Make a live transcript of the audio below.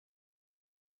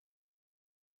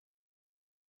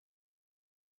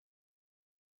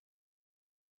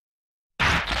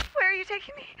are you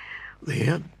taking me?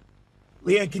 Leanne?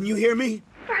 Leanne, can you hear me?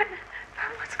 Vern,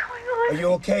 what's going on? Are you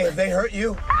okay? Have they hurt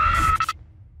you?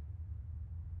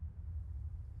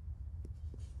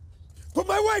 Put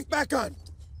my wife back on!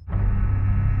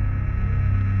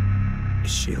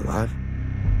 Is she alive?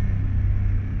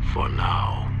 For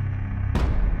now.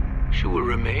 She will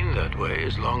remain that way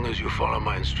as long as you follow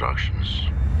my instructions.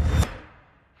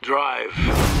 Drive.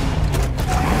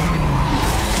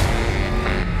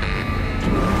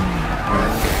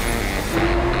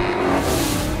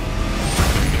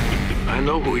 I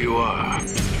know who you are.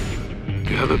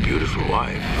 You have a beautiful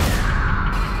wife.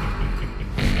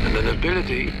 And an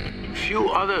ability few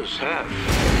others have.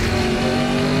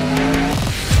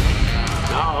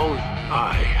 Now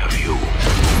I have you.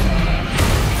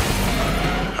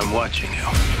 I'm watching you.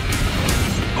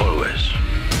 Always.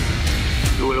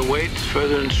 You will await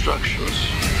further instructions.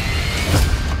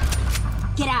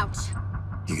 Get out.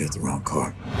 You got the wrong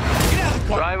car. Get out of the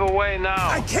car! Drive away now.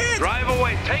 I can't! Drive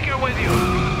away. Take her with you.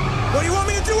 What do you want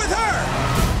me to do with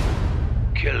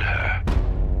her? Kill her.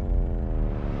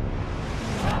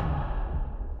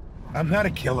 I'm not a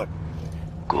killer.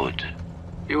 Good.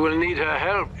 You will need her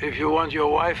help if you want your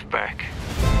wife back.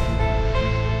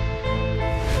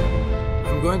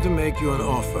 I'm going to make you an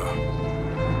offer.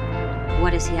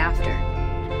 What is he after?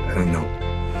 I don't know.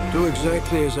 Do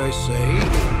exactly as I say,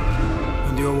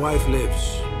 and your wife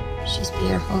lives. She's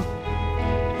beautiful.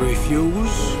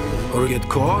 Refuse or get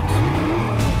caught,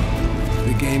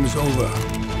 the game is over.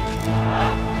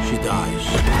 She dies.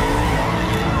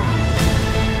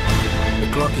 The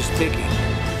clock is ticking.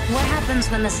 What happens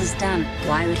when this is done?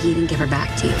 Why would he even give her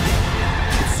back to you?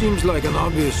 It seems like an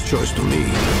obvious choice to me.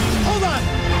 Hold on!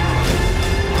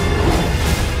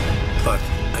 But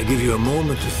I give you a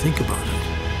moment to think about it.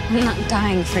 I'm not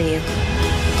dying for you.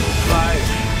 5,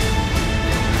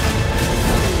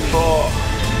 4,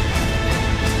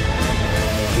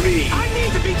 3, I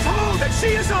need to be told that she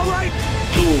is all right!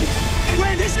 2, And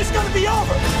when this is gonna be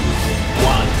over!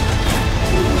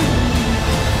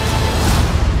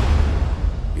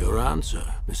 1. Your answer,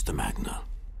 Mr. Magna.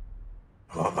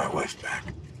 I want my wife back.